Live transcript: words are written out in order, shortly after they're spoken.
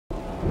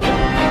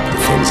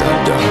things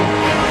I've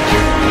done.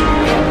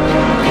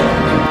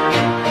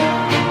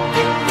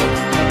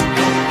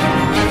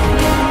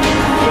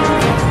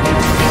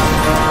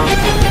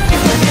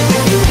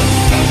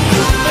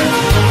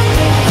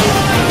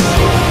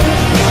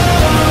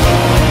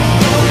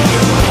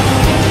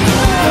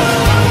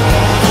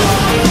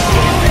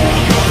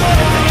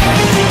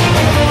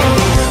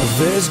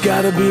 There's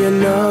gotta be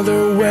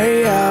another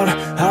way out.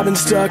 I've been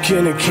stuck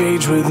in a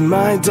cage with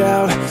my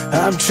doubt.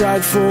 I've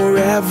tried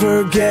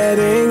forever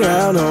getting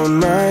out on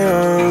my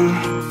own.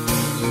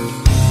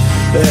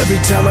 Every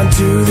time I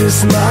do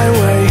this my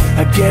way,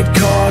 I get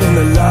caught in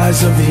the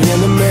lies of the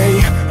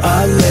enemy.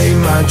 I lay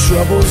my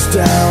troubles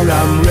down,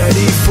 I'm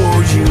ready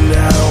for you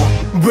now.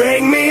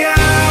 Bring me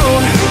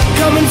out,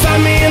 come and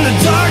find me in the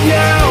dark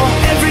now.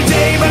 Every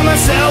day by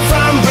myself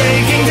I'm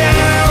breaking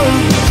down.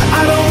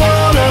 I don't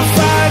wanna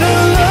fight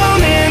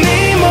alone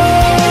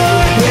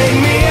anymore. Bring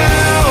me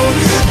out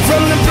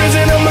from the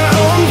prison of my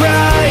own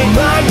pride.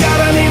 My God,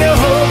 I need a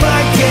hope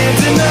I can't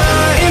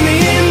deny. In the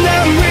end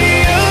I'm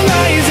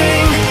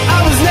realizing I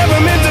was never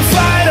meant to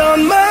fight on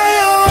my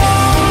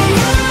own.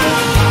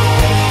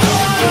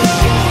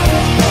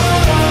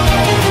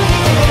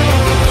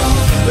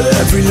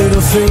 Every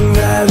little thing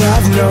that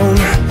I've known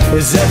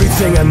is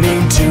everything I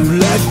need to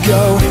let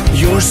go.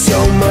 You're so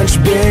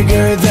much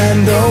bigger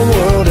than the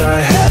world I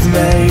have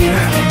made.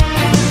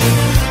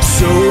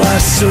 So I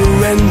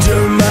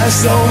surrender my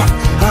soul,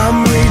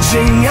 I'm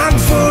reaching out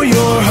for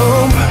your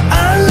hope.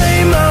 I lay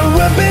my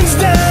weapons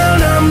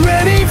down, I'm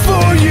ready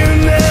for you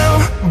now.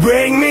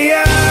 Bring me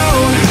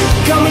out,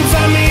 come and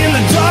find me in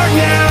the dark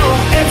now.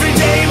 Every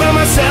day by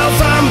myself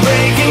I'm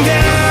breaking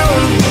down.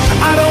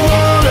 I don't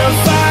wanna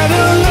fight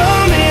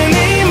alone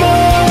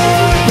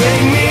anymore.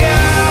 Bring me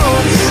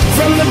out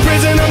from the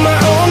prison of my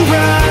own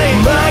pride.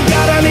 My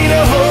God, I need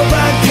a hope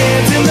I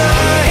can't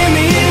deny. In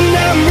the end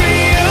I'm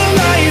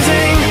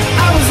realizing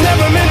I was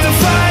never meant to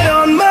fight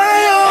on my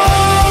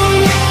own.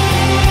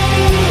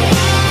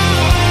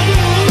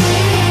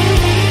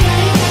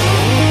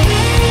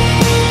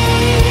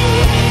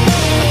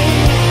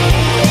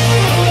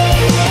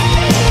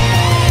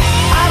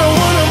 I don't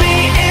wanna be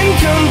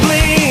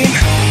incomplete.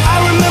 I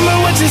remember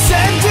what you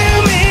said to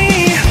me.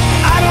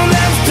 I don't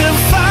have to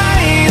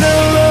fight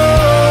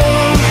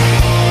alone.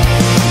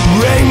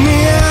 Bring me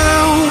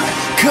out,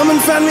 come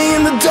and find me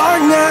in the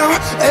dark now.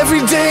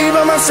 Every day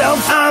by myself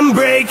I'm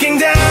breaking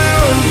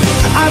down.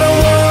 I don't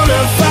want